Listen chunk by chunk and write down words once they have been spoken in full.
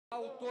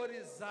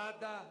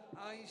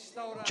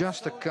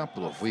Just a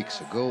couple of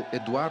weeks ago,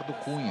 Eduardo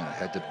Cunha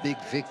had a big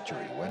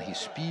victory when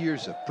his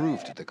peers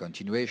approved the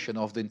continuation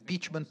of the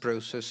impeachment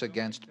process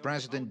against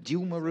President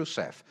Dilma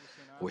Rousseff,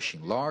 which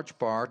in large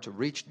part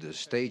reached the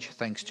stage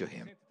thanks to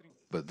him.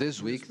 But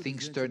this week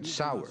things turned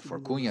sour for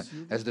Cunha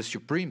as the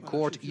Supreme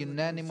Court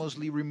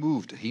unanimously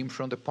removed him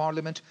from the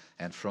Parliament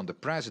and from the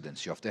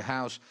presidency of the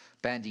House,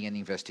 pending an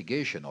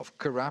investigation of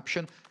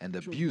corruption and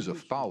abuse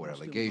of power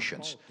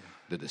allegations.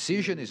 The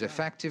decision is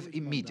effective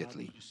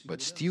immediately,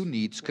 but still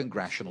needs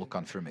congressional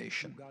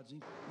confirmation.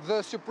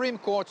 The Supreme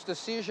Court's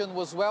decision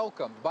was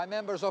welcomed by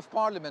members of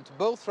Parliament,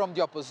 both from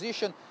the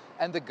opposition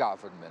and the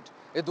government.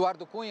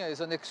 Eduardo Cunha is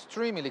an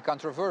extremely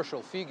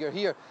controversial figure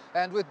here,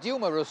 and with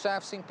Dilma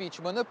Rousseff's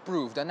impeachment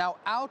approved and now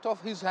out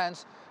of his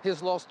hands,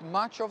 he's lost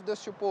much of the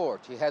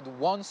support he had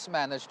once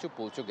managed to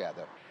pull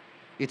together.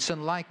 It's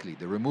unlikely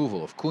the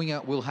removal of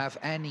Cunha will have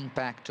any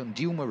impact on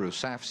Dilma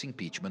Rousseff's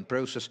impeachment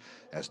process,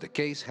 as the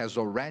case has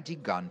already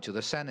gone to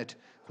the Senate,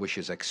 which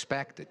is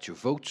expected to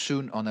vote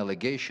soon on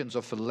allegations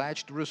of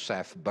alleged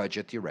Rousseff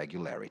budget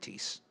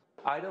irregularities.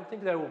 I don't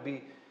think there will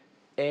be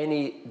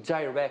any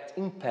direct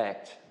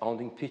impact on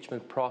the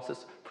impeachment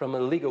process from a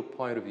legal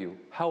point of view.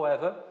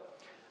 However,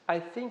 I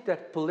think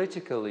that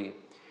politically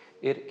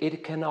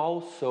it can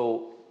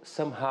also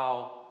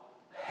somehow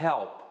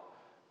help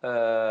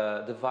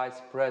the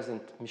Vice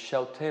President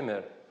Michel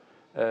Temer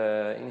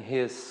in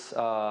his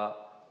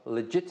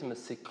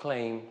legitimacy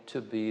claim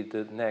to be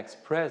the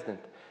next president.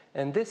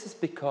 And this is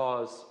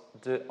because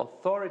the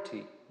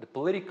authority, the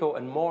political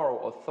and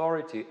moral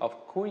authority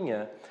of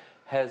Cunha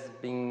has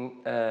been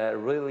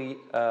really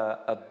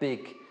a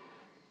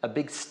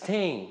big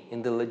stain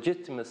in the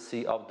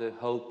legitimacy of the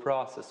whole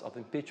process of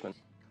impeachment.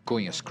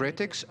 Cunha's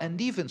critics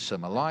and even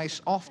some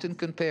allies often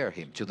compare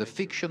him to the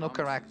fictional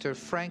character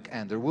Frank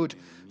Underwood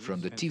from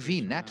the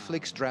TV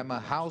Netflix drama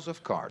House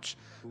of Cards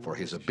for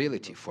his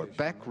ability for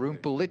backroom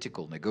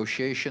political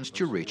negotiations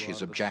to reach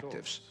his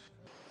objectives.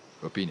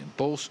 Opinion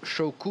polls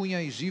show Cunha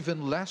is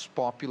even less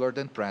popular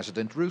than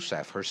President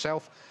Rousseff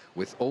herself,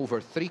 with over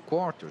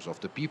 3/4 of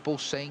the people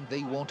saying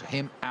they want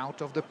him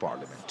out of the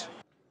parliament.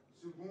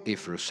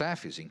 If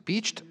Rousseff is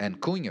impeached and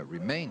Cunha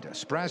remained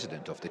as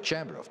president of the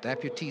Chamber of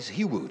Deputies,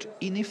 he would,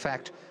 in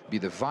effect, be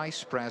the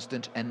vice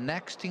president and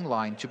next in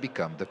line to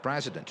become the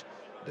president,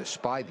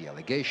 despite the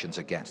allegations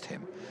against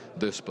him.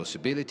 This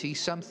possibility is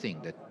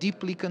something that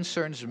deeply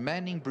concerns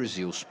many in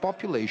Brazil's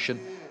population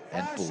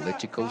and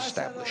political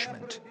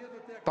establishment.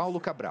 Paulo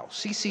Cabral,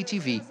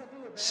 CCTV,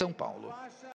 São Paulo.